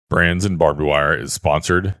Brands and Barbed Wire is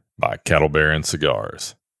sponsored by Cattle Baron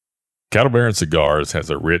Cigars. Cattle Baron Cigars has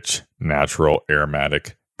a rich, natural,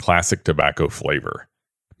 aromatic, classic tobacco flavor.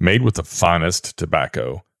 Made with the finest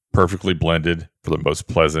tobacco, perfectly blended for the most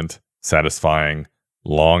pleasant, satisfying,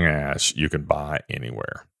 long ash you can buy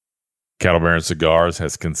anywhere. Cattle Baron Cigars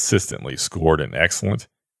has consistently scored an excellent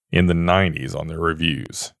in the 90s on their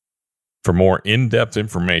reviews. For more in-depth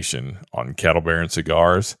information on Cattle Baron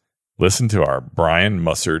Cigars, listen to our Brian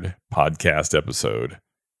Mussard podcast episode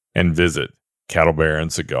and visit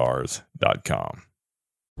cattlebaroncigars.com.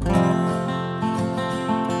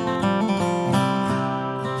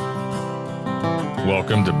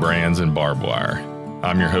 Welcome to Brands and Barbed Wire.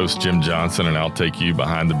 I'm your host, Jim Johnson, and I'll take you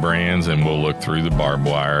behind the brands and we'll look through the barbed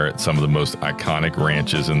wire at some of the most iconic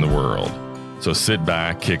ranches in the world. So sit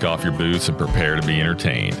back, kick off your boots, and prepare to be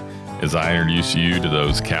entertained as I introduce you to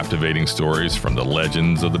those captivating stories from the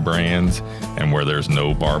legends of the brands and where there's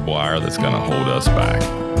no barbed wire that's going to hold us back.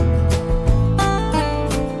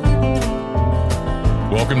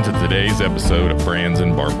 Welcome to today's episode of Brands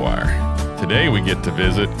and Barbed Wire. Today we get to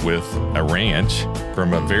visit with a ranch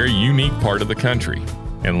from a very unique part of the country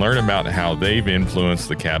and learn about how they've influenced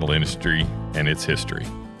the cattle industry and its history.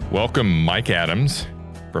 Welcome Mike Adams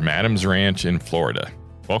from Adams Ranch in Florida.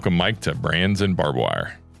 Welcome, Mike, to Brands and Barbed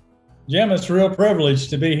Wire. Jim, it's a real privilege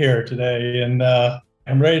to be here today, and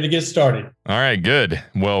I'm ready to get started. All right, good.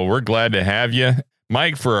 Well, we're glad to have you.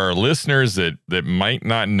 Mike, for our listeners that might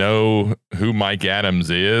not know who Mike Adams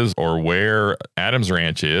is or where Adams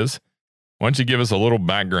Ranch is, why don't you give us a little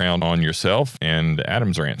background on yourself and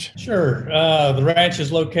Adams Ranch? Sure. The ranch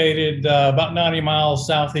is located about 90 miles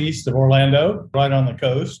southeast of Orlando, right on the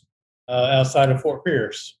coast, outside of Fort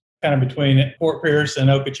Pierce. Kind of between Fort Pierce and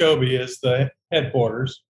Okeechobee is the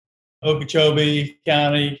headquarters. Okeechobee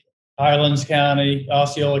County, Highlands County,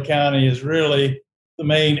 Osceola County is really the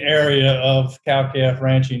main area of cow-calf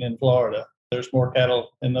ranching in Florida. There's more cattle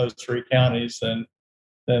in those three counties than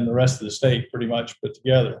the rest of the state pretty much put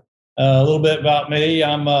together. A little bit about me.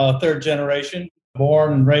 I'm a third generation,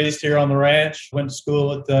 born and raised here on the ranch. Went to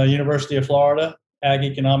school at the University of Florida, ag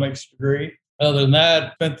economics degree. Other than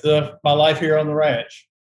that, spent my life here on the ranch.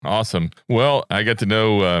 Awesome. Well, I got to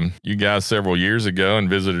know you guys several years ago and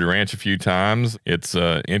visited a ranch a few times. It's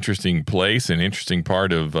an interesting place, an interesting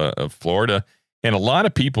part of Florida. And a lot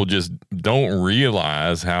of people just don't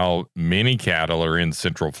realize how many cattle are in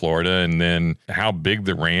Central Florida and then how big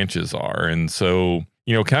the ranches are. And so,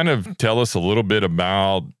 kind of tell us a little bit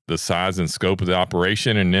about the size and scope of the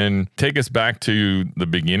operation, and then take us back to the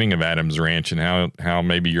beginning of Adams Ranch and how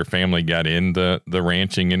maybe your family got into the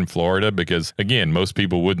ranching in Florida, because again, most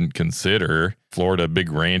people wouldn't consider Florida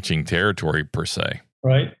big ranching territory per se.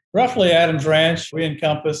 Right. Roughly Adams Ranch, we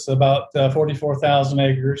encompass about 44,000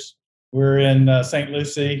 acres. We're in St.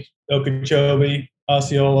 Lucie, Okeechobee,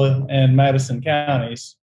 Osceola, and Madison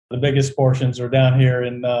counties. The biggest portions are down here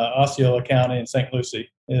in Osceola County and St.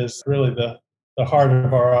 Lucie is really the heart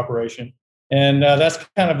of our operation. And that's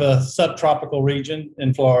kind of a subtropical region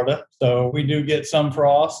in Florida. So we do get some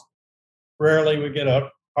frost. Rarely we get a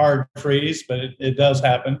hard freeze, but it does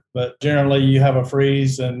happen. But generally you have a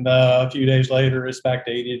freeze and a few days later it's back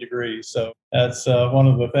to 80 degrees. So that's one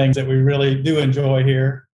of the things that we really do enjoy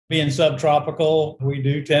here. Being subtropical, we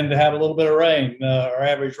do tend to have a little bit of rain. Our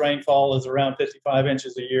average rainfall is around 55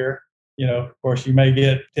 inches a year. Of course, you may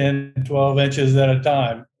get 10, 12 inches at a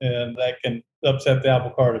time, and that can upset the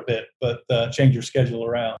apple cart a bit, but change your schedule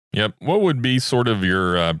around. Yep. What would be sort of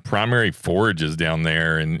your primary forages down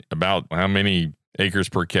there, and about how many acres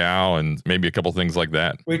per cow, and maybe a couple things like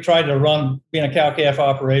that? We tried to run, being a cow-calf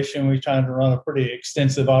operation, we tried to run a pretty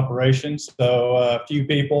extensive operation, so a few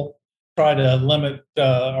people. Try to limit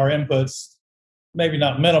our inputs, maybe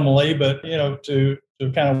not minimally, but to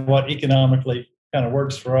kind of what economically kind of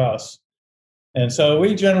works for us. And so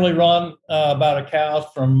we generally run about a cow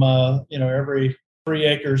from every 3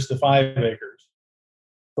 acres to 5 acres.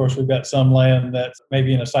 Of course, we've got some land that's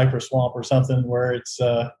maybe in a cypress swamp or something where it's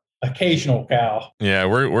occasional cow. Yeah,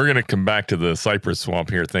 we're going to come back to the cypress swamp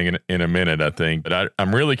here thing in a minute, I think. But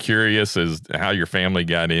I'm really curious as to how your family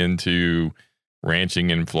got into ranching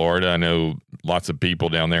in Florida. I know lots of people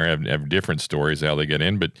down there have different stories how they got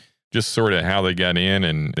in, but just sort of how they got in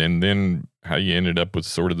and then how you ended up with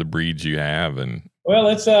sort of the breeds you have. And well,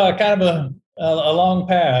 it's kind of a long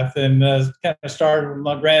path, and kind of started with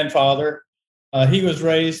my grandfather. He was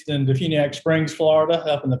raised in Defuniak Springs, Florida,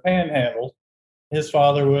 up in the Panhandle. His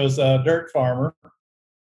father was a dirt farmer.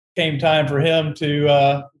 Came time for him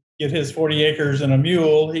to get his 40 acres and a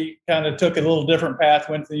mule. He kind of took a little different path,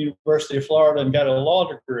 went to the University of Florida and got a law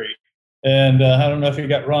degree. And I don't know if he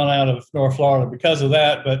got run out of North Florida because of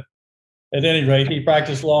that, but at any rate, he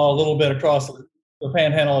practiced law a little bit across the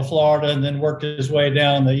panhandle of Florida and then worked his way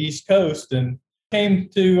down the East Coast and came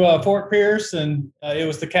to Fort Pierce. And it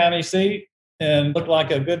was the county seat and looked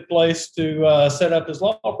like a good place to set up his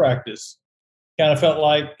law practice. Kind of felt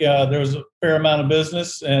like there was a fair amount of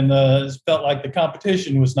business, and it felt like the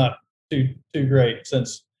competition was not too great,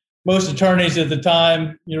 since most attorneys at the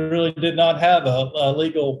time, really did not have a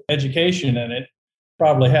legal education in it.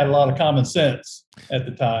 Probably had a lot of common sense at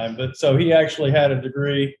the time, but so he actually had a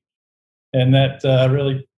degree, and that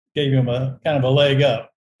really gave him a kind of a leg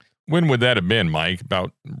up. When would that have been, Mike?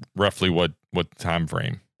 About roughly what time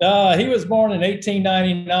frame? He was born in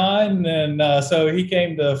 1899, and so he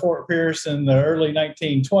came to Fort Pierce in the early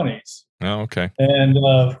 1920s. Oh, okay. And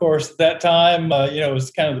of course, at that time, it was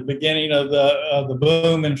kind of the beginning of the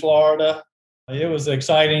boom in Florida. It was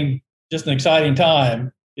exciting, just an exciting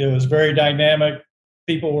time. It was very dynamic.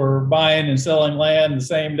 People were buying and selling land the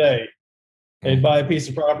same day. They'd buy a piece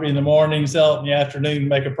of property in the morning, sell it in the afternoon,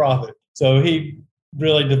 make a profit. So he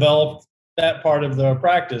really developed that part of the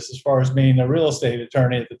practice as far as being a real estate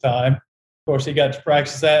attorney at the time. Of course, he got to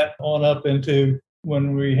practice that on up into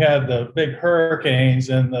when we had the big hurricanes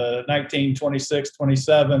in the 1926,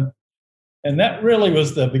 27. And that really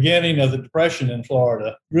was the beginning of the Depression in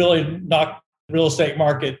Florida. Really knocked the real estate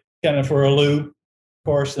market kind of for a loop. Of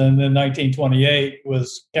course, and then 1928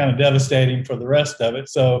 was kind of devastating for the rest of it.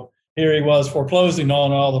 So here he was foreclosing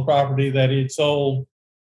on all the property that he'd sold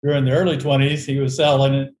during the early 20s. He was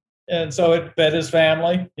selling it. And so it fed his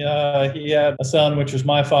family. He had a son, which was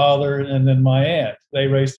my father, and then my aunt. They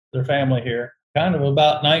raised their family here. Kind of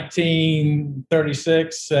about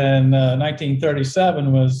 1936 and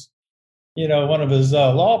 1937 was, one of his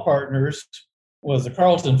law partners was the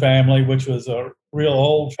Carlton family, which was a real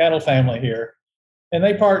old cattle family here. And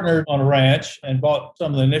they partnered on a ranch and bought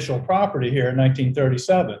some of the initial property here in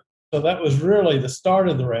 1937. So that was really the start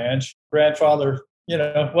of the ranch. Grandfather,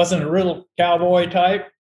 wasn't a real cowboy type,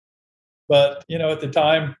 but, at the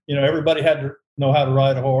time, everybody had to know how to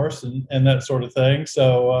ride a horse and that sort of thing.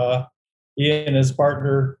 So he and his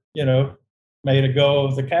partner, made a go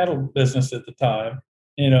of the cattle business at the time.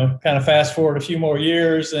 Kind of fast forward a few more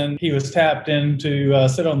years, and he was tapped in to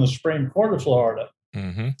sit on the Supreme Court of Florida.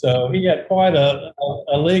 Mm-hmm. So he had quite a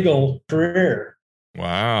legal career.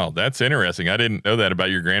 Wow, that's interesting. I didn't know that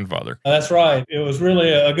about your grandfather. That's right. It was really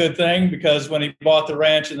a good thing, because when he bought the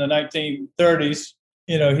ranch in the 1930s,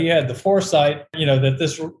 he had the foresight, that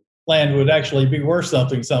this land would actually be worth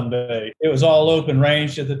something someday. It was all open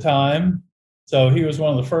range at the time. So he was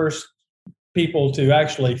one of the first people to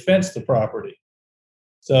actually fence the property.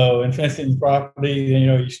 So in fencing the property,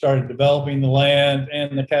 you started developing the land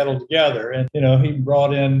and the cattle together. And, he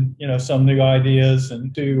brought in, some new ideas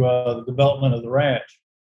into the development of the ranch.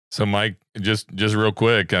 So, Mike, just real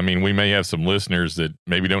quick, I mean, we may have some listeners that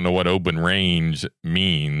maybe don't know what open range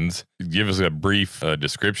means. Give us a brief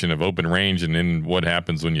description of open range and then what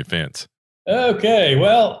happens when you fence. Okay,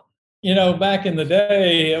 well, back in the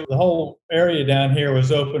day, the whole area down here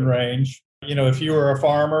was open range. If you were a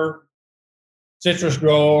farmer, citrus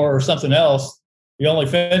grower, or something else, the only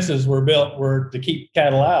fences were built were to keep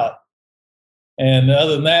cattle out. And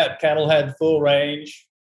other than that, cattle had full range.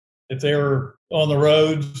 If they were on the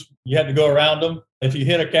roads, you had to go around them. If you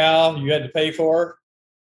hit a cow, you had to pay for it.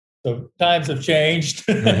 So times have changed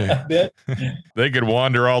a bit. They could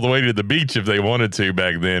wander all the way to the beach if they wanted to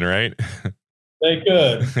back then, right? They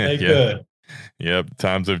could. They could. Yep.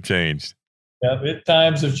 Times have changed. Yep.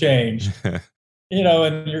 Times have changed.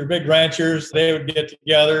 And your big ranchers, they would get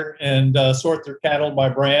together and sort their cattle by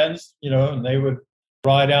brands, and they would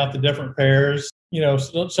ride out the different pairs.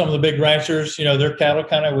 Some of the big ranchers, their cattle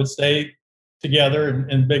kind of would stay together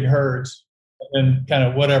in big herds, and kind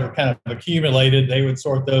of whatever kind of accumulated, they would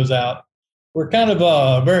sort those out. We're kind of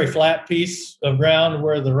a very flat piece of ground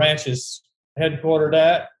where the ranch is headquartered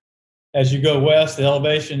at. As you go west, the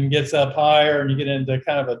elevation gets up higher, and you get into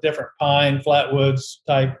kind of a different pine, flatwoods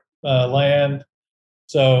type land.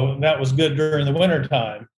 So that was good during the winter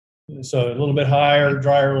time. So a little bit higher,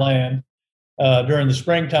 drier land. During the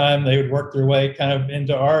springtime, they would work their way kind of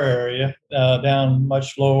into our area, down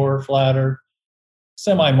much lower, flatter,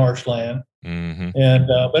 semi-marshland. Mm-hmm. And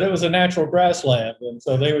but it was a natural grassland, and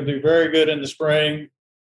so they would do very good in the spring.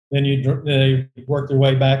 Then they work their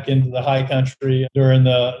way back into the high country during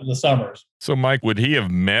the summers. So, Mike, would he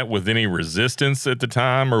have met with any resistance at the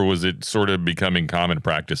time, or was it sort of becoming common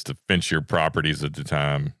practice to fence your properties at the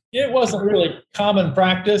time? It wasn't really common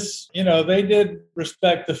practice. They did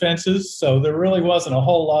respect the fences, so there really wasn't a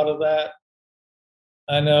whole lot of that.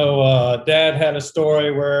 I know Dad had a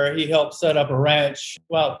story where he helped set up a ranch,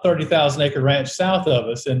 about 30,000 acre ranch south of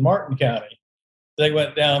us in Martin County. They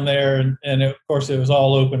went down there, and of course, it was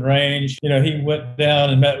all open range. He went down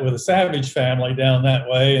and met with a Savage family down that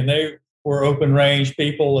way, and they were open range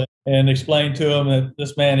people, and explained to them that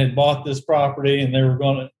this man had bought this property and they were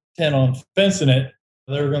going to intend on fencing it.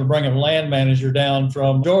 They were going to bring a land manager down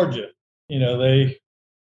from Georgia. They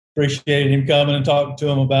appreciated him coming and talking to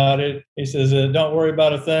him about it. He says, "Don't worry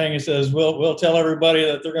about a thing." He says, "We'll tell everybody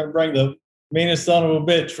that they're going to bring the meanest son of a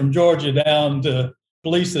bitch from Georgia down to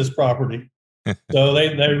police this property." So they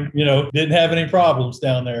didn't have any problems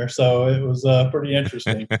down there. So it was pretty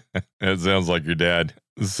interesting. That sounds like your dad.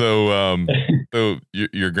 So, so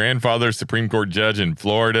your grandfather's Supreme Court judge in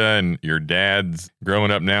Florida, and your dad's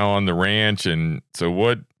growing up now on the ranch. And so,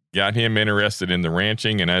 what got him interested in the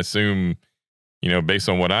ranching? And I assume, based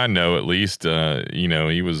on what I know, at least,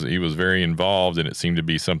 he was very involved, and it seemed to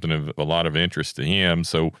be something of a lot of interest to him.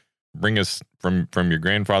 So, bring us from your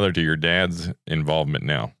grandfather to your dad's involvement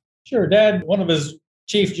now. Sure. Dad, one of his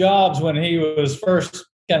chief jobs when he was first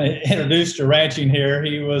kind of introduced to ranching here,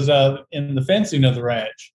 he was in the fencing of the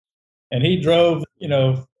ranch. And he drove,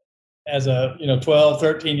 as a 12,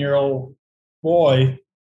 13-year-old boy,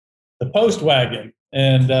 the post wagon.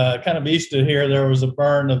 And kind of east of here, there was a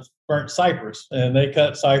burn of burnt cypress. And they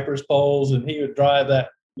cut cypress poles, and he would drive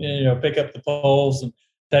that, pick up the poles and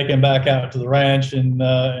take them back out to the ranch, and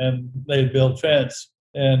they'd build fence.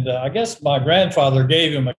 And I guess my grandfather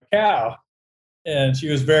gave him a cow, and she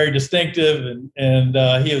was very distinctive, and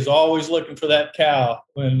he was always looking for that cow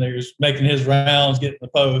when he was making his rounds, getting the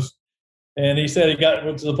post. And he said he got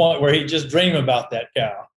to the point where he'd just dream about that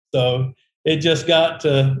cow. So it just got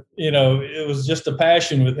to, it was just a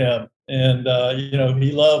passion with him. And,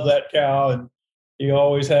 he loved that cow, and he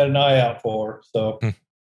always had an eye out for her. So,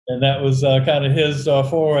 and that was kind of his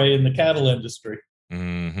foray in the cattle industry.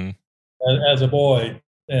 Mm-hmm. As a boy.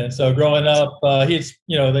 And so growing up, they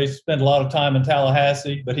spent a lot of time in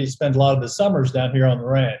Tallahassee, but he spent a lot of the summers down here on the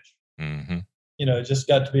ranch. Mm-hmm. It just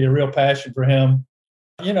got to be a real passion for him.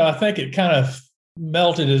 I think it kind of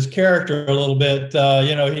melted his character a little bit.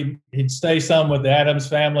 He'd stay some with the Adams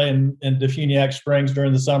family in Defuniak Springs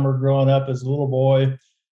during the summer growing up as a little boy,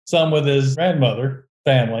 some with his grandmother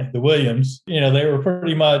family, the Williams. They were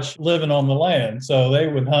pretty much living on the land, so they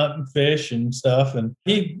would hunt and fish and stuff. And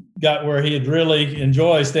he got where he'd really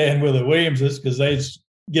enjoy staying with the Williamses, because they'd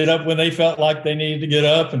get up when they felt like they needed to get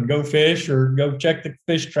up and go fish or go check the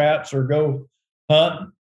fish traps or go hunt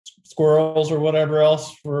squirrels or whatever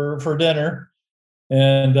else for dinner.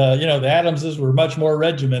 And the Adamses were much more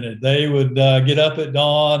regimented. They would get up at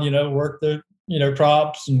dawn, work the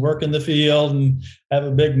crops and work in the field and have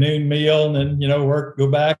a big noon meal, and then, go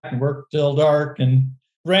back and work till dark. And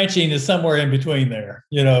ranching is somewhere in between there.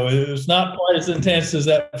 It was not quite as intense as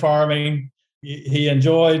that farming. He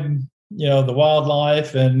enjoyed, the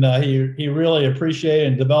wildlife, and he really appreciated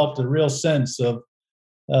and developed a real sense of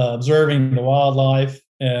observing the wildlife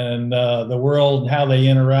and the world and how they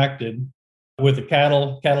interacted with the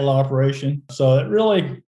cattle operation. So it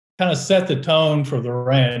really kind of set the tone for the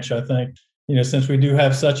ranch, I think. Since we do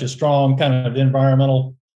have such a strong kind of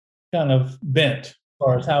environmental kind of bent as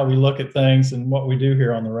far as how we look at things and what we do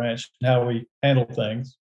here on the ranch and how we handle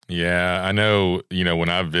things. Yeah, I know, when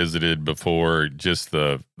I've visited before, just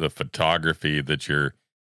the photography that your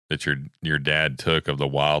dad took of the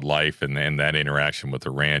wildlife and that interaction with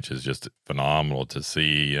the ranch is just phenomenal to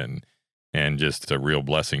see, and just a real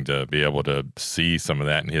blessing to be able to see some of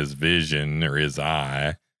that in his vision or his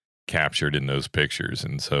eye captured in those pictures.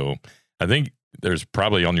 And so I think there's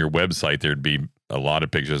probably on your website, there'd be a lot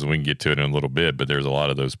of pictures, and we can get to it in a little bit, but there's a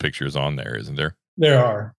lot of those pictures on there, isn't there? There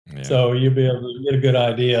are. Yeah. So you'll be able to get a good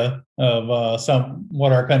idea of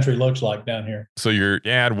what our country looks like down here. So your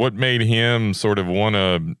dad, what made him sort of want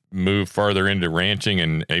to move farther into ranching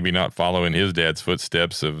and maybe not follow in his dad's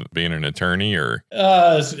footsteps of being an attorney? Or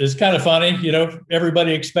it's kind of funny.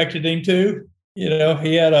 Everybody expected him to.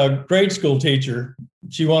 He had a grade school teacher.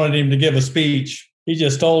 She wanted him to give a speech. He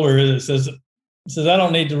just told her, it says, I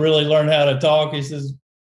don't need to really learn how to talk. He says,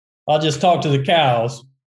 I'll just talk to the cows.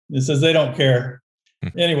 It says they don't care.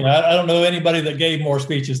 Anyway, I don't know anybody that gave more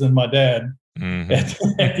speeches than my dad at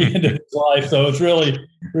the end of his life. So it's really,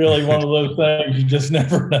 really one of those things you just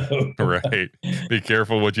never know. Right. Be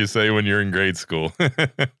careful what you say when you're in grade school. That's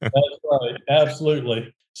right.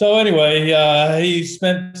 Absolutely. So anyway, he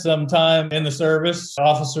spent some time in the service,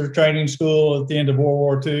 officer training school at the end of World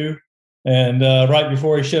War II. And right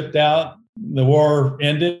before he shipped out, the war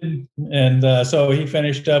ended. And so he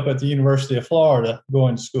finished up at the University of Florida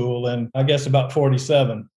going to school in, I guess, about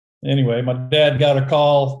 47. anyway, my dad got a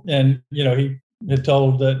call, and he had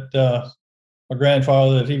told that my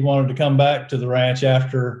grandfather that he wanted to come back to the ranch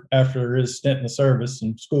after his stint in the service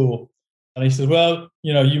and school. And he said, "Well,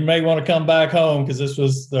 you may want to come back home because this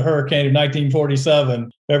was the hurricane of 1947.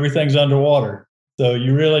 Everything's underwater, so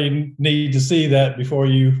you really need to see that before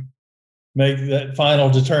you make that final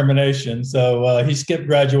determination." So he skipped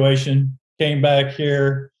graduation, came back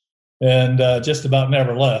here, and just about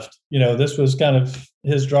never left. This was kind of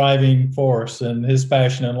his driving force, and his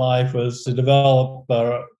passion in life was to develop,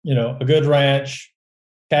 a good ranch,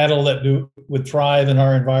 cattle that would thrive in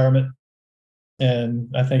our environment. And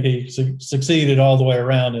I think he succeeded all the way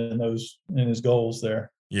around in his goals there.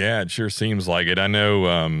 Yeah, it sure seems like it. I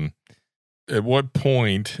know. At what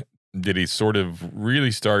point did he sort of really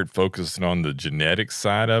start focusing on the genetic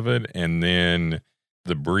side of it, and then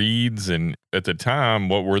the breeds? And at the time,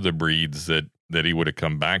 what were the breeds that he would have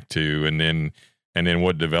come back to, and then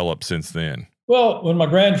what developed since then? Well, when my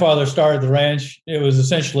grandfather started the ranch, it was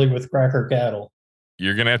essentially with cracker cattle.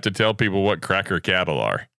 You're gonna have to tell people what cracker cattle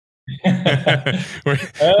are. we're,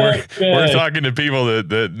 Okay. we're talking to people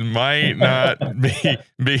that might not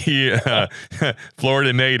be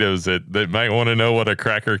Florida natives that might want to know what a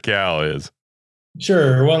cracker cow is.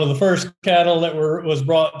 Sure. One of the first cattle that was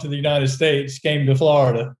brought to the United States came to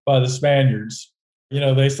Florida by the Spaniards.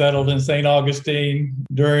 They settled in St. Augustine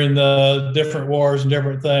during the different wars and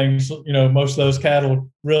different things. Most of those cattle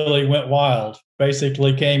really went wild.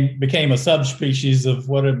 Basically became a subspecies of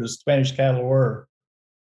what the Spanish cattle were.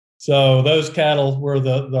 So those cattle were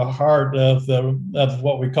the heart of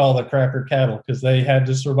what we call the cracker cattle, because they had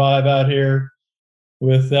to survive out here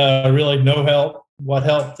with really no help. What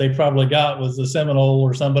help they probably got was a Seminole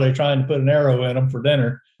or somebody trying to put an arrow in them for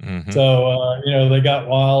dinner. Mm-hmm. So they got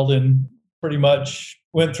wild and pretty much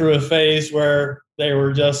went through a phase where they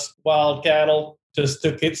were just wild cattle, just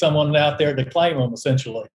to get someone out there to claim them,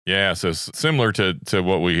 essentially. Yeah, so similar to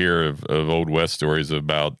what we hear of Old West stories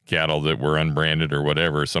about cattle that were unbranded or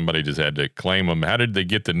whatever. Somebody just had to claim them. How did they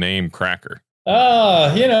get the name Cracker?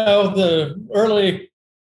 The early,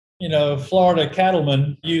 Florida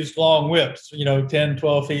cattlemen used long whips, 10,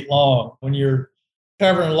 12 feet long. When you're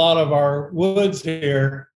covering a lot of our woods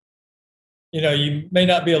here, you may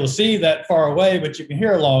not be able to see that far away, but you can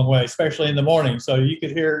hear a long way, especially in the morning. So you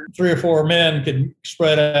could hear 3 or 4 men could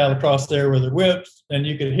spread out across there with their whips, and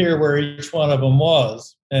you could hear where each one of them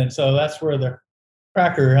was. And so that's where the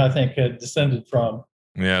cracker, I think, had descended from.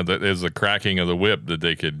 Yeah, that is the cracking of the whip that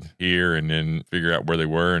they could hear and then figure out where they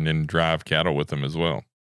were and then drive cattle with them as well.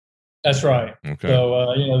 That's right. Okay.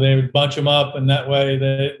 So, they would bunch them up, and that way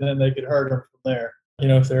then they could herd them from there.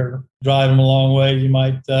 If they're driving them a long way, you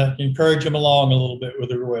might encourage them along a little bit with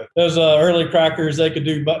their whip. Those early crackers, they could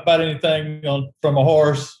do about anything from a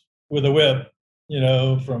horse with a whip,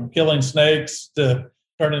 from killing snakes to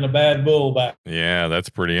turning a bad bull back. Yeah, that's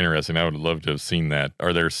pretty interesting. I would love to have seen that.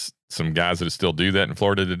 Are there some guys that still do that in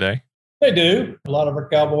Florida today? They do. A lot of our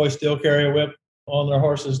cowboys still carry a whip on their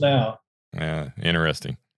horses now. Yeah,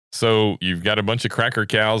 interesting. So you've got a bunch of cracker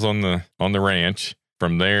cows on the ranch.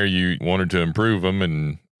 From there, you wanted to improve them,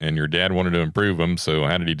 and your dad wanted to improve them. So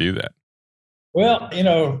how did he do that? Well,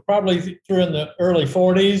 probably through in the early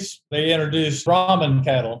 40s, they introduced Brahman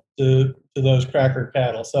cattle to those cracker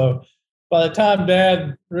cattle. So by the time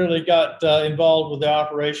Dad really got involved with the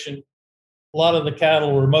operation, a lot of the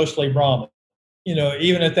cattle were mostly Brahman.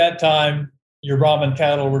 Even at that time, your Brahman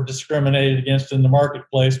cattle were discriminated against in the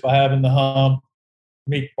marketplace by having the hump,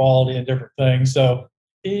 meat quality, and different things. So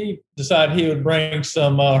he decided he would bring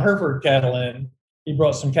some Hereford cattle in. He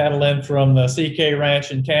brought some cattle in from the CK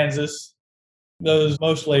Ranch in Kansas. Those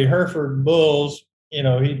mostly Hereford bulls,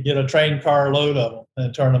 he'd get a train car load of them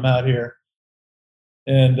and turn them out here.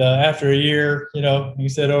 And after a year, he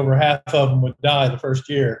said over half of them would die the first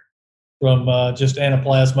year from just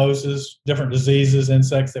anaplasmosis, different diseases,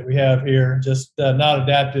 insects that we have here, just not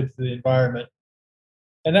adapted to the environment.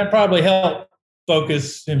 And that probably helped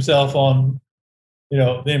focus himself on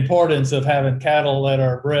the importance of having cattle that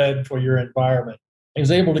are bred for your environment. He was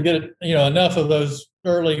able to get, enough of those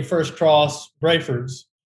early first cross Brafords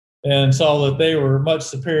and saw that they were much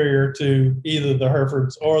superior to either the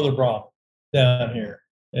Herefords or the Brahman down here.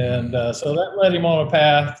 And so that led him on a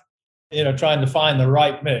path, trying to find the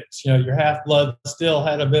right mix. Your half-blood still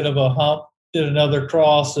had a bit of a hump, did another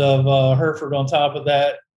cross of Hereford on top of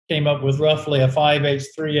that, came up with roughly a 5/8,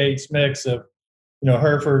 3/8 mix of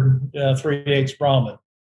Hereford, 3/8 Brahman.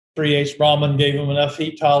 3/8 Brahman gave them enough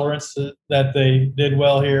heat tolerance that they did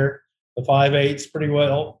well here. The 5/8 pretty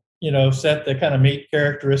well, set the kind of meat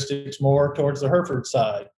characteristics more towards the Hereford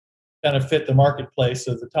side, kind of fit the marketplace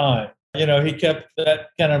of the time. He kept that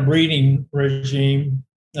kind of breeding regime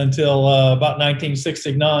until about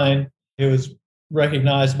 1969. It was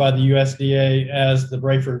recognized by the USDA as the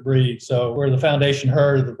Brayford breed. So we're the foundation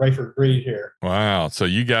herd of the Brayford breed here. Wow. So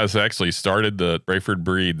you guys actually started the Brayford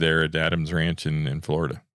breed there at Adams Ranch in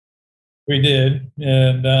Florida. We did.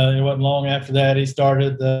 And it wasn't long after that, he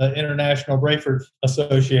started the International Brayford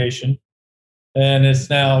Association. And it's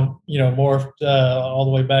now, morphed all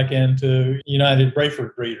the way back into United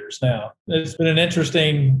Brayford Breeders now. It's been an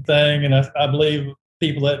interesting thing. And I believe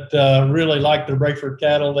people that really like their Brayford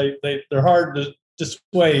cattle, they're hard to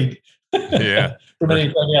dissuade from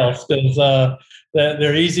anything else because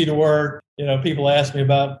they're easy to work. People ask me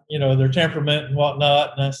about, their temperament and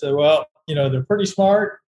whatnot. And I said, well, they're pretty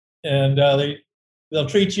smart and they'll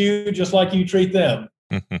treat you just like you treat them.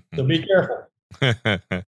 So be careful.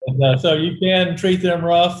 And, so you can treat them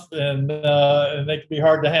rough and they can be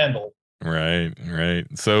hard to handle. Right.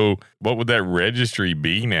 So what would that registry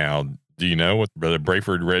be now? Do you know what the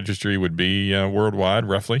Brayford registry would be worldwide,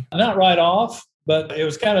 roughly? Not right off, but it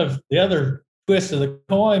was kind of the other twist of the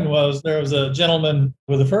coin was there was a gentleman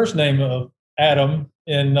with the first name of Adam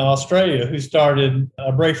in Australia who started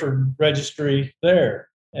a Brayford registry there.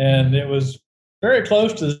 And it was very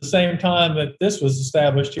close to the same time that this was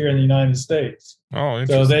established here in the United States. Oh,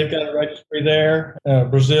 interesting. So they've got a registry there.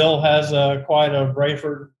 Brazil has quite a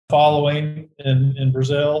Brayford following in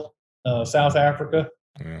Brazil, South Africa.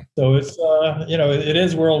 Yeah. So it's, it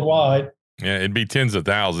is worldwide. Yeah, it'd be tens of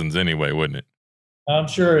thousands anyway, wouldn't it? I'm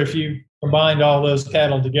sure if you combined all those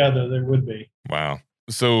cattle together, there would be. Wow.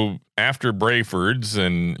 So after Brayfords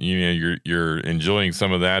and you're enjoying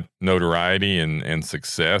some of that notoriety and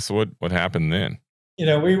success, what happened then?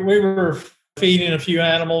 We were feeding a few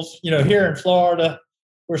animals. Here in Florida,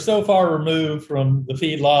 we're so far removed from the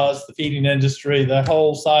feedlots, the feeding industry, the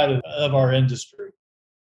whole side of our industry.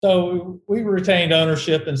 So we retained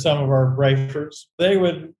ownership in some of our Brayfords. They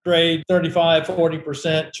would grade 35,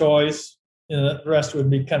 40% choice, and the rest would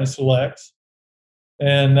be kind of selects.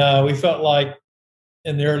 And we felt like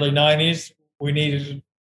in the early 90s, the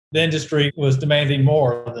industry was demanding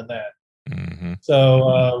more than that. Mm-hmm.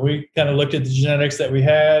 So we kind of looked at the genetics that we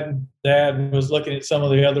had. Dad was looking at some of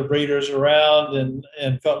the other breeders around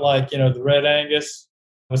and felt like, the Red Angus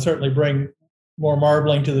would certainly bring more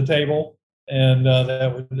marbling to the table. And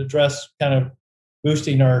that would address kind of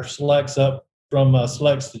boosting our selects up from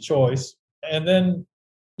selects to choice. And then,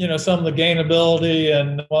 some of the gainability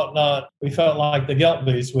and whatnot, we felt like the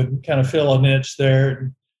Geltbys would kind of fill a niche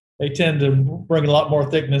there. They tend to bring a lot more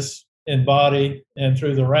thickness in body and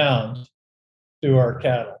through the round to our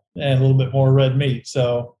cattle and a little bit more red meat.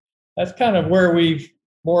 So that's kind of where we've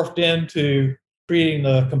morphed into creating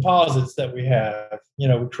the composites that we have.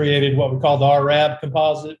 We created what we call the RRAB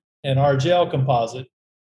composite and our gel composite.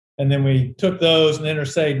 And then we took those and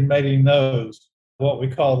interseeded mating those, what we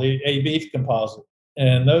call the A-beef composite.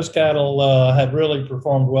 And those cattle have really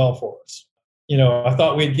performed well for us. I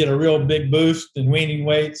thought we'd get a real big boost in weaning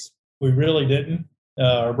weights. We really didn't.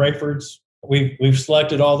 Our Brayfords, we've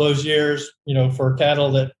selected all those years, for cattle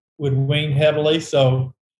that would wean heavily.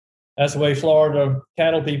 So that's the way Florida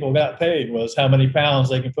cattle people got paid, was how many pounds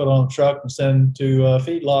they can put on a truck and send to a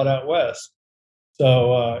feedlot out west.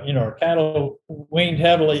 So, our cattle weaned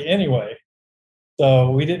heavily anyway.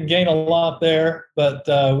 So we didn't gain a lot there, but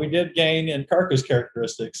we did gain in carcass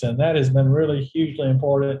characteristics, and that has been really hugely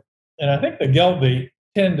important. And I think the Geltby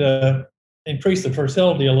tend to increase the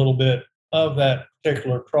fertility a little bit of that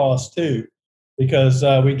particular cross too, because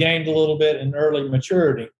we gained a little bit in early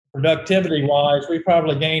maturity. Productivity-wise, we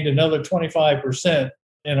probably gained another 25%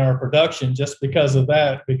 in our production just because of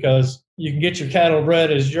that, because you can get your cattle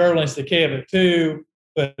bred as yearlings to calve at 2,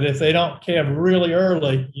 but if they don't calve really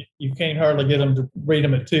early, you can't hardly get them to breed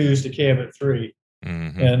them at 2s to calve at 3.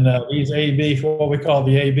 Mm-hmm. And these A-beef, what we call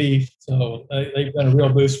the A-beef, so they've been a real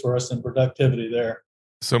boost for us in productivity there.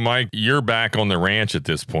 So, Mike, you're back on the ranch at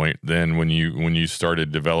this point. Then, when you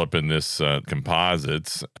started developing this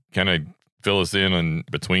composites, kind of fill us in on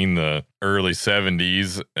between the early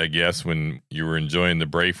 70s, I guess, when you were enjoying the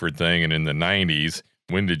Brayford thing, and in the 90s.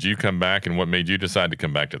 When did you come back, and what made you decide to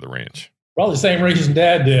come back to the ranch? Probably the same reason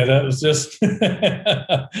Dad did. It was just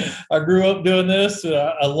I grew up doing this.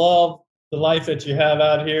 I love the life that you have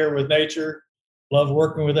out here with nature. Love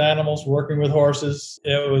working with animals, working with horses.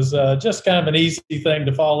 It was just kind of an easy thing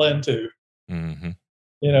to fall into. Mm-hmm.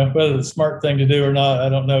 Whether it's a smart thing to do or not, I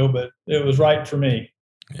don't know, but it was right for me.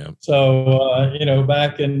 Yep. So,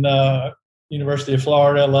 back in University of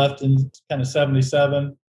Florida, left in kind of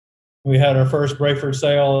 77. We had our first Brayford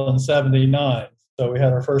sale in 79. So we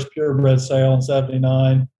had our first purebred sale in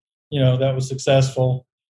 79. That was successful.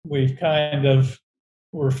 we've kind of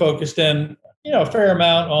we're focused in, a fair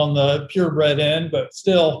amount on the purebred end, but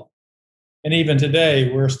still, and even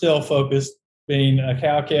today, we're still focused being a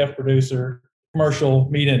cow calf producer, commercial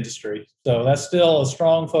meat industry. So that's still a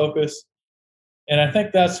strong focus. And I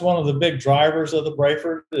think that's one of the big drivers of the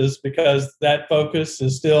Brayford is because that focus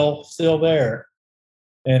is still there.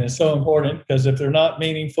 And it's so important because if they're not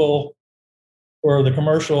meaningful for the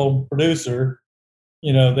commercial producer,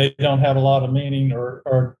 they don't have a lot of meaning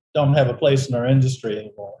or don't have a place in our industry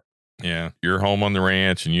anymore. Yeah. You're home on the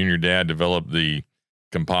ranch and you and your dad developed the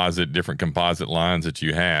different composite lines that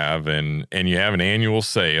you have, and you have an annual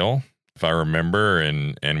sale, if I remember,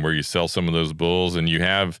 and where you sell some of those bulls, and you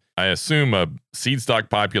have, I assume, a seed stock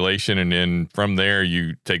population, and then from there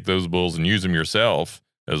you take those bulls and use them yourself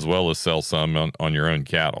as well as sell some on your own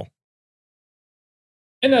cattle.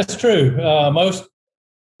 And that's true.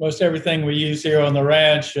 Most everything we use here on the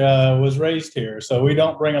ranch was raised here, so we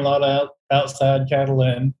don't bring a lot of outside cattle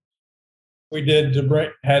in. We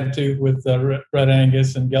had to with Red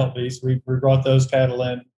Angus and Gelt beasts. We brought those cattle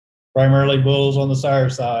in, primarily bulls on the sire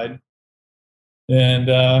side.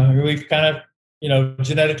 And we've kind of,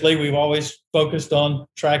 genetically, we've always focused on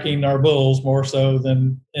tracking our bulls more so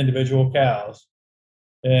than individual cows.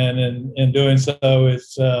 And in doing so,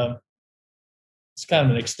 it's kind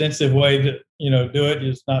of an extensive way to, do it.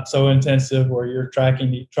 It's not so intensive where you're trying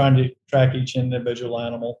to track each individual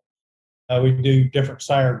animal. We do different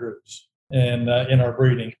sire groups in our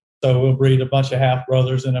breeding. So we'll breed a bunch of half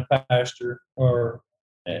brothers in a pasture, or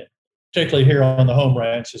particularly here on the home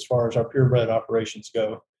ranch as far as our purebred operations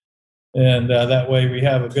go. And that way we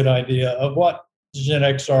have a good idea of what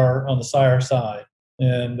genetics are on the sire side,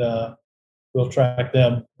 and we'll track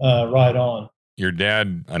them right on. Your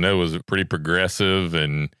dad, I know, was pretty progressive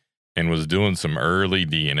and was doing some early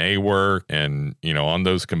DNA work and, on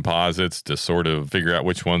those composites to sort of figure out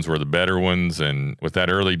which ones were the better ones. And with that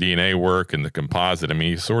early DNA work and the composite, I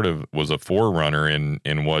mean, he sort of was a forerunner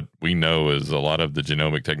in what we know is a lot of the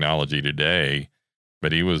genomic technology today.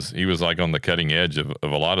 But he was like on the cutting edge of a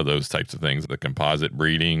lot of those types of things, the composite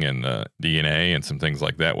breeding and the DNA and some things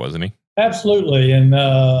like that, wasn't he? Absolutely. And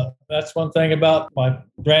that's one thing about my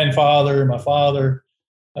grandfather and my father.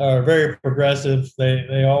 Are very progressive.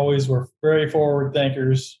 They always were very forward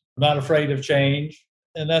thinkers, not afraid of change.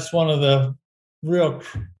 And that's one of the real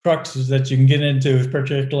cruxes that you can get into,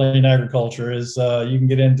 particularly in agriculture, is you can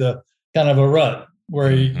get into kind of a rut where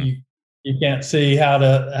you can't see how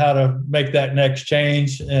to make that next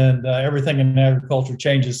change. And everything in agriculture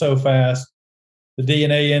changes so fast. The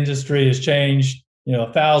DNA industry has changed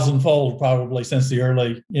 1,000-fold probably since the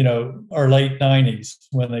early, or late 90s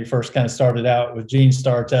when they first kind of started out with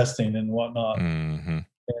GeneStar testing and whatnot. Mm-hmm.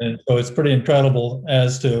 And so it's pretty incredible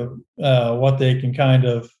as to what they can kind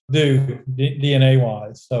of do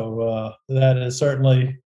DNA-wise. So that is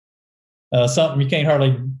certainly something you can't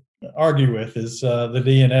hardly argue with is the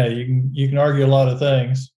DNA. You can argue a lot of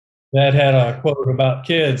things. Dad had a quote about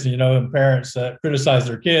kids, and parents that criticize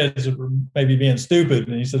their kids for maybe being stupid.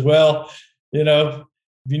 And he says, well, if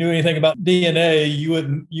you knew anything about DNA,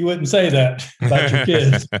 you wouldn't say that about your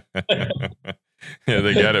kids. Yeah,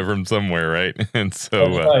 they got it from somewhere, right? And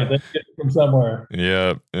so that's right, they get it from somewhere.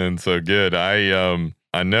 Yeah, and so good.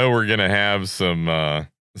 I know we're gonna have some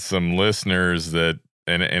listeners that,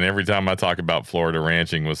 and every time I talk about Florida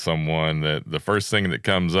ranching with someone, that the first thing that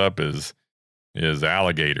comes up is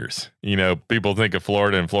alligators. People think of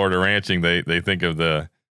Florida and Florida ranching, they think of the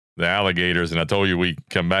alligators, and I told you we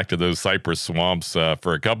come back to those cypress swamps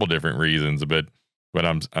for a couple different reasons, but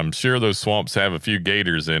I'm sure those swamps have a few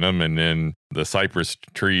gators in them, and then the cypress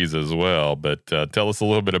trees as well. But tell us a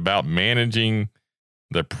little bit about managing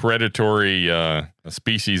the predatory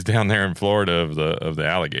species down there in Florida of the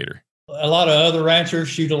alligator. A lot of other ranchers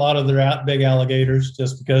shoot a lot of their big alligators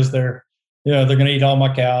just because they're going to eat all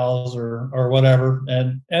my cows or whatever,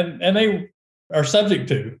 and they are subject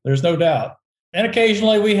to. There's no doubt. And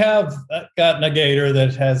occasionally we have gotten a gator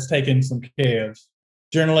that has taken some calves.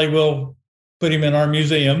 Generally, we'll put him in our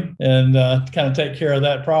museum and kind of take care of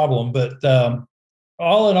that problem. But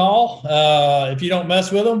all in all, if you don't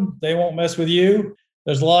mess with them, they won't mess with you.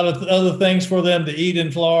 There's a lot of other things for them to eat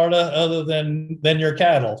in Florida other than your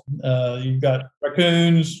cattle. You've got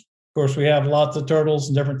raccoons. Of course, we have lots of turtles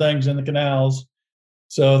and different things in the canals.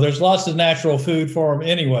 So there's lots of natural food for them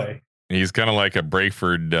anyway. He's kind of like a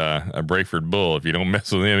Brayford bull. If you don't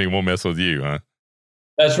mess with him, he won't mess with you, huh?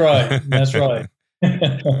 That's right. That's right.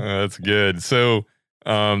 That's good. So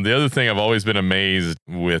the other thing I've always been amazed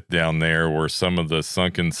with down there were some of the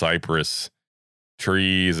sunken cypress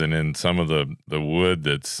trees and then some of the wood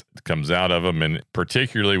that's comes out of them, and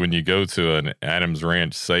particularly when you go to an Adams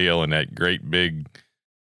Ranch sale and that great big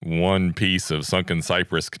one piece of sunken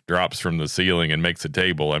cypress drops from the ceiling and makes a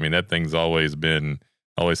table. I mean, that thing's always something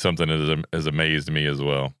that has amazed me as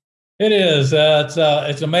well. It is.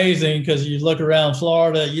 It's amazing because you look around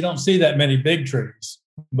Florida, you don't see that many big trees,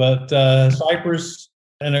 but cypress,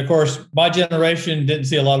 and of course, my generation didn't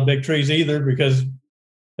see a lot of big trees either because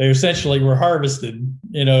they essentially were harvested,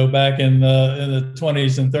 back in the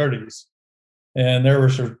 20s and 30s, and there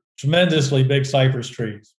were tremendously big cypress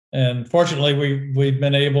trees. And fortunately, we've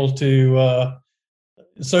been able to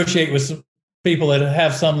associate with some people that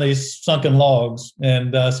have some of these sunken logs,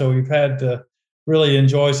 and so we've had to really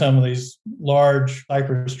enjoy some of these large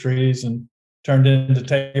cypress trees and turned into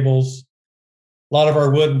tables. A lot of our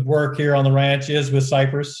wood work here on the ranch is with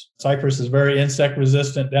cypress. Cypress is very insect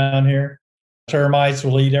resistant down here. Termites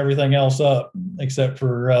will eat everything else up except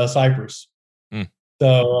for cypress.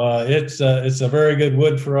 So it's a very good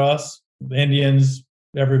wood for us. The Indians,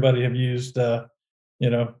 everybody have used the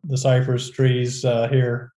cypress trees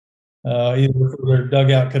here, either for their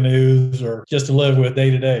dugout canoes or just to live with day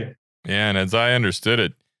to day. Yeah, and as I understood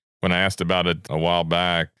it, when I asked about it a while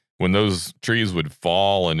back, when those trees would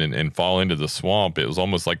fall and fall into the swamp, it was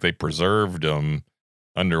almost like they preserved them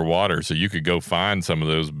underwater, so you could go find some of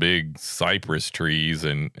those big cypress trees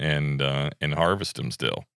and harvest them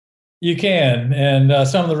still. You can, and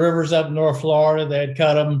some of the rivers up in North Florida, they had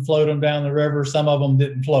cut them, float them down the river. Some of them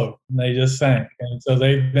didn't float, and they just sank. And so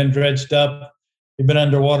they've been dredged up. They've been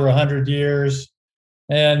underwater 100 years.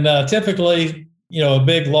 And typically, a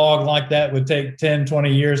big log like that would take 10,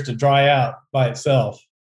 20 years to dry out by itself.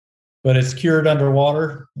 But it's cured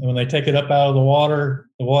underwater. And when they take it up out of the water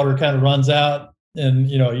kind of runs out in,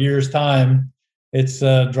 a year's time. It's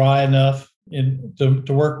dry enough to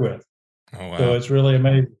work with. Oh, wow. So it's really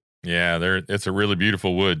amazing. Yeah, it's a really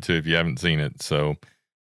beautiful wood too, if you haven't seen it. So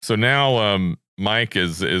now, Mike,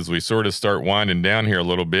 as we sort of start winding down here a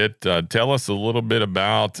little bit, tell us a little bit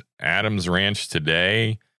about Adams Ranch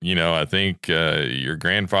today. I think your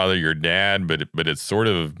grandfather, your dad, but it's sort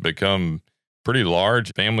of become pretty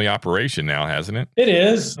large family operation now, hasn't it? It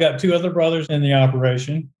is. Got two other brothers in the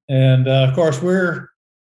operation, and of course we're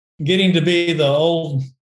getting to be the old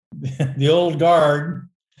guard.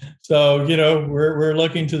 So, we're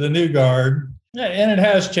looking to the new guard, and it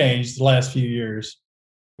has changed the last few years.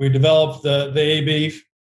 We developed the A-beef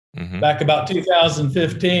back about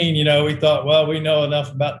 2015. We thought, well, we know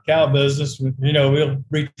enough about the cow business. We'll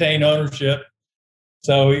retain ownership.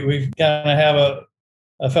 So we kind of have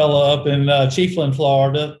a fellow up in Chiefland,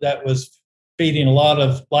 Florida, that was feeding a lot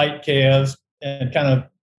of light calves and kind of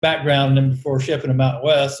backgrounding them before shipping them out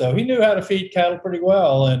west. So he knew how to feed cattle pretty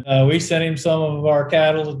well. And we sent him some of our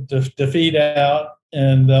cattle to feed out.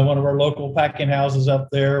 And one of our local packing houses up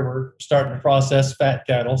there, we're starting to process fat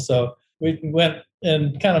cattle. So we went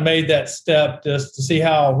and kind of made that step just to see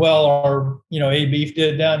how well our, A-beef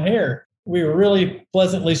did down here. We were really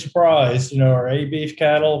pleasantly surprised. Our A-beef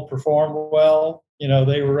cattle performed well.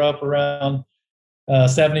 They were up around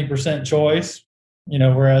 70% choice.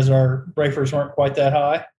 Whereas our Brayfords weren't quite that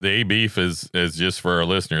high. The A-beef is just for our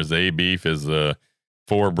listeners. The A-beef is the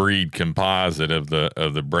 4-breed composite of the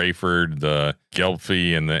Brayford, the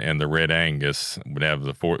Gelbvieh, and the Red Angus.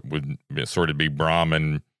 Would sort of be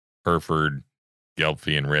Brahman, Hereford,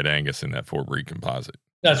 Gelbvieh, and Red Angus in that 4-breed composite.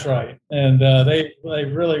 That's right, and they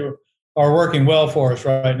really are working well for us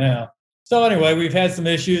right now. So anyway, we've had some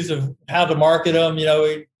issues of how to market them.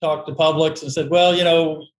 We talked to Publix and said, well,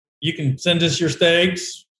 you can send us your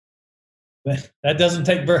steaks. That doesn't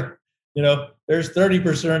take very, there's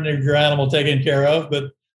 30% of your animal taken care of.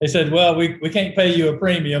 But they said, well, we can't pay you a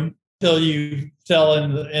premium until you sell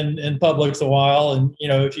in Publix a while. And,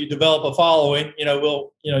 if you develop a following,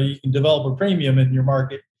 you can develop a premium in your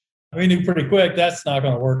market. We knew pretty quick that's not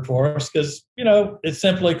going to work for us because, it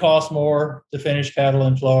simply costs more to finish cattle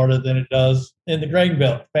in Florida than it does in the grain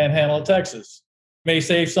belt, panhandle of Texas. May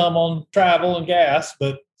save some on travel and gas,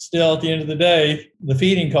 but still, at the end of the day, the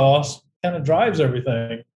feeding cost kind of drives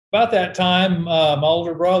everything. About that time, my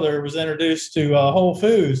older brother was introduced to Whole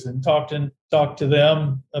Foods and talked to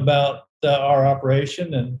them about our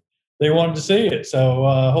operation, and they wanted to see it. So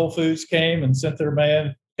Whole Foods came and sent their man,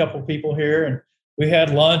 a couple people here, and we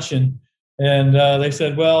had lunch, and they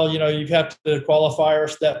said, well, you have to qualify our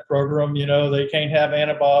STEP program. They can't have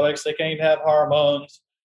antibiotics, they can't have hormones.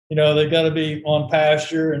 They've got to be on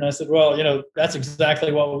pasture. And I said, well, that's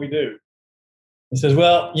exactly what we do. He says,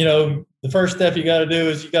 well, the first step you got to do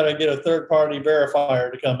is you got to get a third-party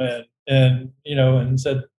verifier to come in and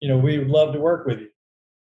said, we would love to work with you.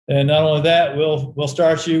 And not only that, we'll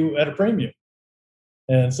start you at a premium.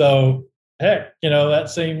 And so, heck, that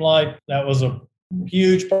seemed like that was a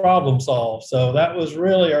huge problem solved. So that was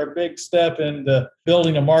really our big step into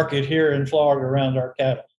building a market here in Florida around our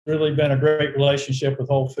cattle. Really been a great relationship with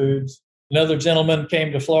Whole Foods. Another gentleman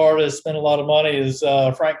came to Florida, spent a lot of money, is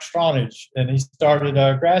Frank Stronach, and he started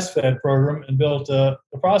a grass-fed program and built a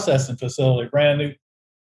processing facility, brand new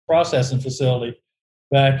processing facility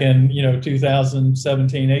back in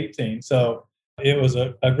 2017, 18. So it was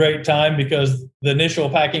a great time because the initial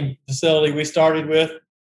packing facility we started with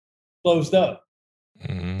closed up.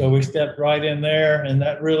 Mm-hmm. So we stepped right in there, and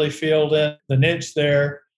that really filled in the niche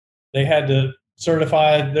there. They had to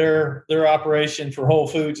certify their operation for Whole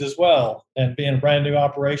Foods as well. And being a brand new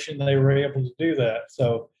operation, they were able to do that.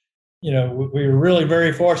 So, we were really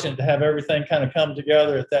very fortunate to have everything kind of come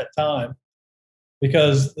together at that time,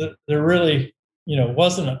 because there really,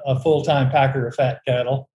 wasn't a full-time packer of fat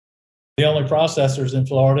cattle. The only processors in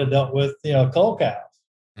Florida dealt with, cull cows.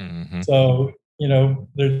 Mm-hmm. So,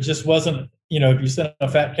 there just wasn't, if you sent a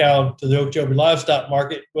fat cow to the Okeechobee livestock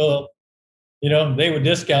market, well, they would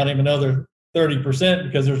discount him another 30%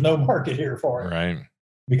 because there's no market here for it. Right.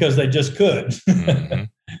 Because they just could. Mm-hmm.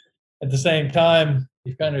 At the same time,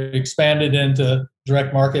 we've kind of expanded into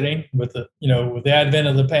direct marketing with the advent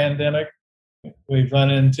of the pandemic. We've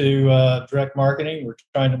run into direct marketing. We're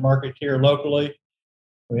trying to market here locally.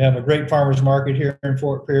 We have a great farmers market here in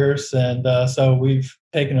Fort Pierce, and so we've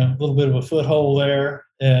taken a little bit of a foothold there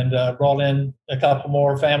and brought in a couple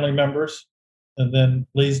more family members. And then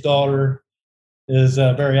Lee's daughter is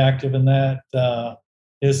very active in that.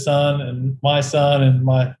 His son and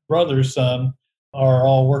my brother's son are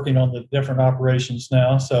all working on the different operations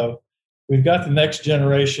now. So we've got the next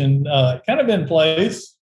generation kind of in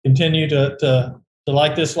place, continue to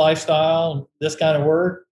like this lifestyle, this kind of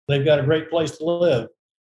work. They've got a great place to live.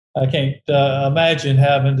 I can't imagine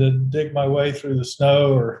having to dig my way through the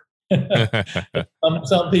snow, or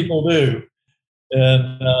some people do.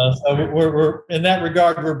 And so we're in that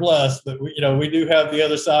regard, we're blessed. But we do have the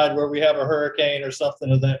other side where we have a hurricane or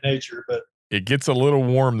something of that nature. But it gets a little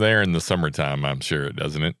warm there in the summertime, I'm sure,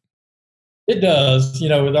 doesn't it? It does.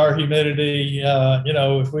 With our humidity,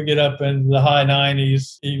 if we get up in the high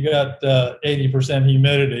 90s, you've got 80%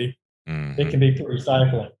 humidity. Mm-hmm. It can be pretty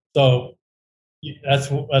stifling. So that's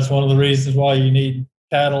one of the reasons why you need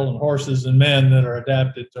cattle and horses and men that are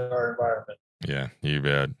adapted to our environment. Yeah, you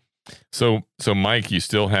bet. So Mike, you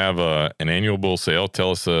still have an annual bull sale.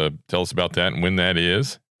 Tell us about that and when that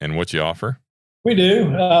is and what you offer. We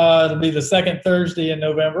do. It'll be the second Thursday in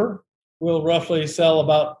November. We'll roughly sell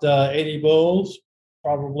about 80 bulls,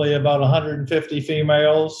 probably about 150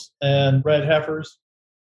 females and red heifers,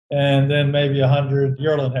 and then maybe 100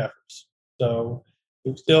 yearling heifers. So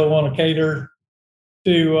we still want to cater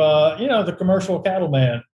to the commercial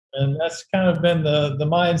cattleman, and that's kind of been the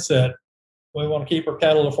mindset. We want to keep our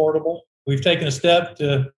cattle affordable. We've taken a step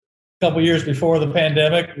to a couple years before the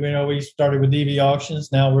pandemic. We started with DV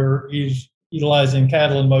auctions. Now we're utilizing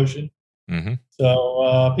Cattle in Motion. Mm-hmm.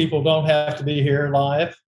 So people don't have to be here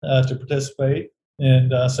live to participate,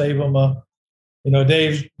 and save them a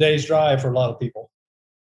day's drive for a lot of people.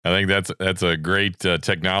 I think that's a great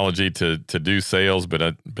technology to do sales,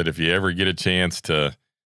 but if you ever get a chance to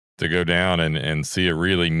go down and see a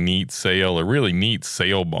really neat sale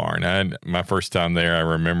barn. My first time there, I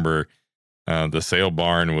remember the sale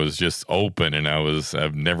barn was just open, and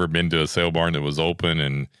I've never been to a sale barn that was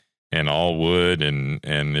open and all wood, and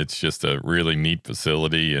it's just a really neat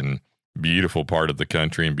facility and beautiful part of the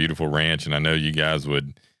country and beautiful ranch. And I know you guys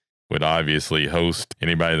would obviously host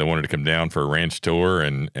anybody that wanted to come down for a ranch tour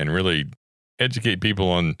and really educate people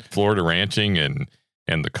on Florida ranching and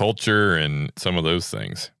the culture and some of those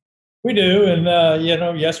things. We do. And,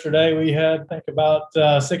 yesterday we had, I think, about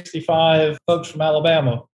 65 folks from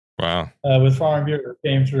Alabama. Wow. With Farm Bureau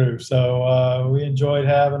came through. So we enjoyed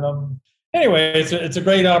having them. Anyway, it's a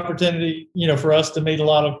great opportunity, for us to meet a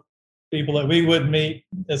lot of people that we wouldn't meet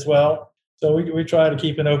as well. So we try to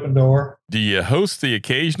keep an open door. Do you host the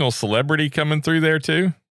occasional celebrity coming through there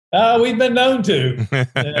too? We've been known to.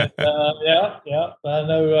 And, yeah. I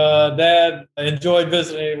know Dad enjoyed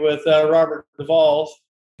visiting with Robert Duvall.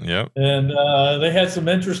 Yep. And they had some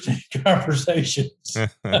interesting conversations.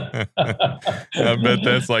 I bet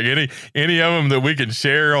that's like any of them that we can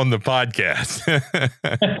share on the podcast.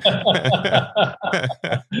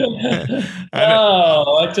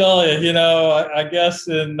 I tell you, I guess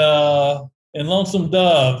in Lonesome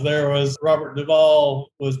Dove, there was Robert Duvall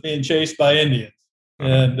was being chased by Indians.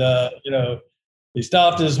 And, he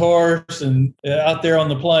stopped his horse and out there on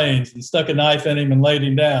the plains and stuck a knife in him and laid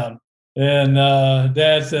him down. And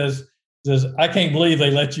Dad says, I can't believe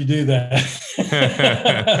they let you do that.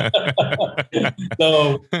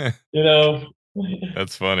 So,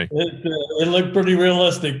 that's funny. It looked pretty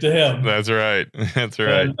realistic to him. That's right. That's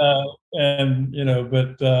right. And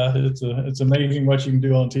but it's amazing what you can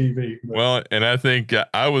do on TV. But. Well, and I think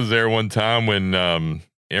I was there one time when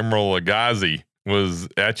Emeril Lagasse was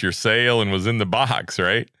at your sale and was in the box,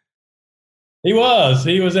 right? He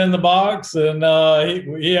was in the box, and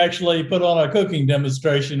he actually put on a cooking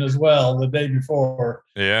demonstration as well the day before.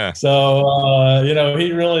 Yeah. So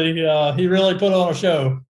he really put on a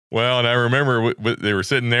show. Well, and I remember they were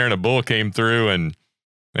sitting there, and a bull came through,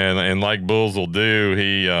 and like bulls will do,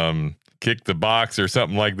 he kicked the box or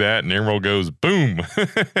something like that, and Emeril goes boom,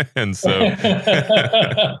 and so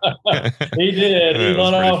he did. He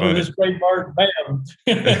went off with his trademark bam.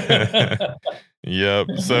 Yep.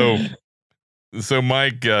 So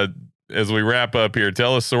Mike, as we wrap up here,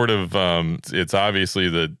 tell us sort of, it's obvious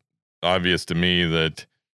to me that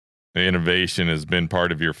innovation has been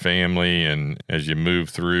part of your family, and as you move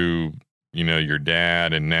through, your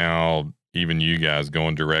dad, and now even you guys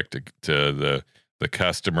going direct to the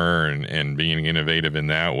customer and being innovative in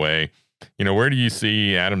that way, where do you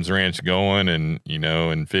see Adams Ranch going, and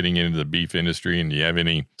and fitting into the beef industry? And do you have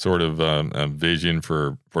any sort of a vision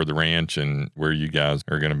for the ranch and where you guys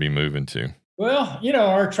are going to be moving to? Well,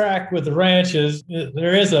 our track with the ranch is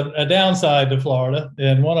there is a downside to Florida,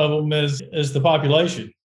 and one of them is the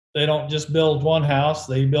population. They don't just build one house,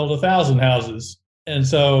 they build 1,000 houses. And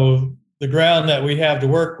so the ground that we have to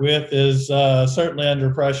work with is certainly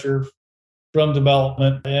under pressure from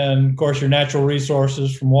development, and of course your natural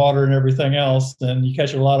resources from water and everything else. And you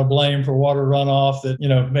catch a lot of blame for water runoff that,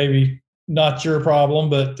 maybe not your problem,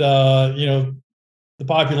 but the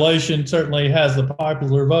population certainly has the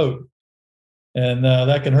popular vote. And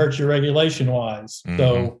that can hurt you regulation-wise. Mm-hmm.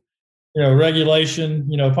 So, regulation,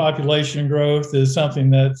 population growth is something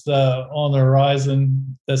that's on the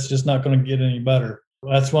horizon. That's just not going to get any better.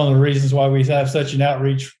 That's one of the reasons why we have such an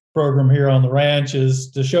outreach program here on the ranch, is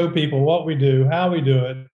to show people what we do, how we do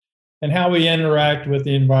it, and how we interact with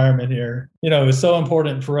the environment here. It's so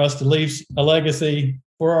important for us to leave a legacy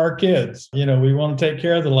for our kids. We want to take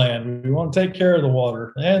care of the land. We want to take care of the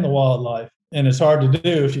water and the wildlife. And it's hard to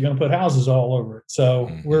do if you're going to put houses all over it.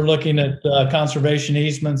 So we're looking at conservation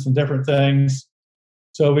easements and different things,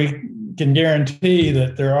 so we can guarantee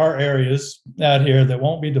that there are areas out here that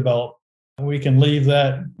won't be developed. We can leave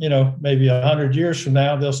that, maybe 100 years from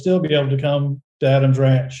now, they'll still be able to come to Adams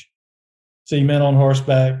Ranch, see men on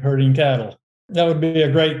horseback herding cattle. That would be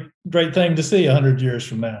a great thing to see 100 years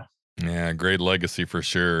from now. Yeah, great legacy for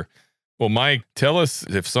sure. Well, Mike, tell us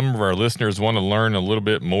if some of our listeners want to learn a little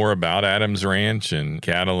bit more about Adams Ranch and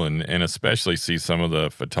cattle, and especially see some of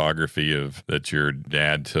the photography that your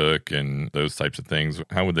dad took and those types of things.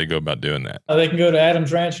 How would they go about doing that? They can go to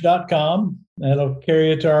adamsranch.com. That'll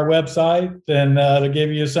carry you to our website, and it'll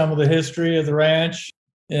give you some of the history of the ranch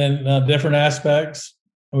and different aspects.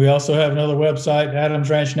 We also have another website,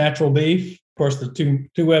 Adams Ranch Natural Beef. Of course, the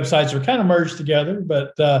two websites are kind of merged together,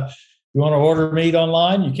 but you want to order meat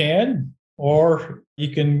online, you can, or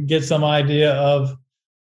you can get some idea of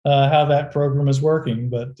how that program is working.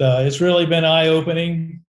 But it's really been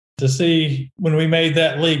eye-opening to see. When we made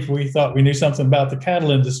that leap, we thought we knew something about the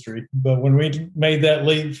cattle industry. But when we made that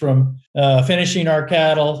leap from finishing our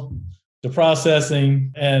cattle to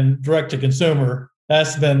processing and direct to consumer,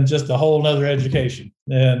 that's been just a whole nother education.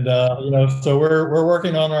 And, so we're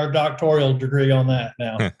working on our doctoral degree on that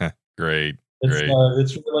now. Great.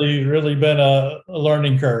 It's really been a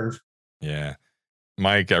learning curve. Yeah.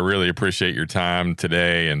 Mike, I really appreciate your time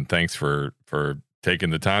today, and thanks for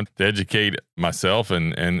taking the time to educate myself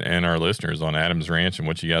and our listeners on Adams Ranch and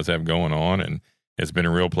what you guys have going on. And it's been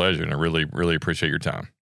a real pleasure, and I really, really appreciate your time.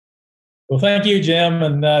 Well, thank you, Jim.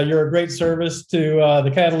 And you're a great service to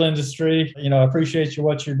the cattle industry. I appreciate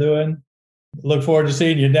what you're doing. Look forward to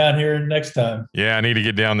seeing you down here next time. Yeah, I need to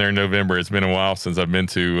get down there in November. It's been a while since I've been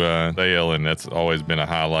to Vail, and that's always been a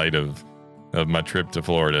highlight of my trip to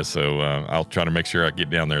Florida. So I'll try to make sure I get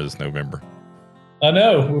down there this November. I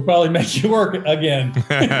know. We'll probably make you work again.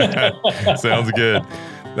 Sounds good.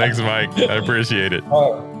 Thanks, Mike. I appreciate it.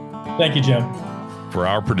 All right. Thank you, Jim. For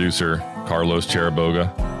our producer, Carlos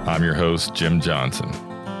Charaboga, I'm your host, Jim Johnson.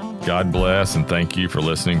 God bless, and thank you for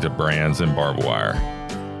listening to Brands and Barbed Wire.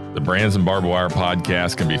 The Brands and Barbed Wire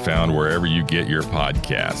podcast can be found wherever you get your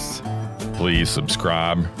podcasts. Please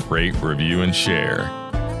subscribe, rate, review, and share.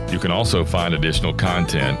 You can also find additional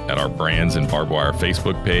content at our Brands and Barbed Wire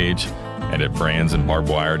Facebook page and at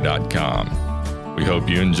brandsandbarbedwire.com. We hope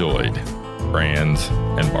you enjoyed. Brands,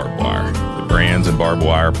 and Barbed Wire. The Brands and Barbed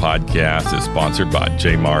Wire podcast is sponsored by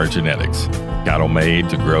J-Mar Genetics, cattle made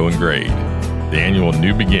to grow and grade. The annual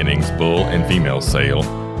New Beginnings bull and female sale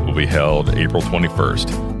will be held April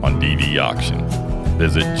 21st on DD Auction.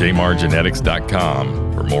 Visit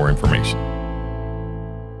jmargenetics.com for more information.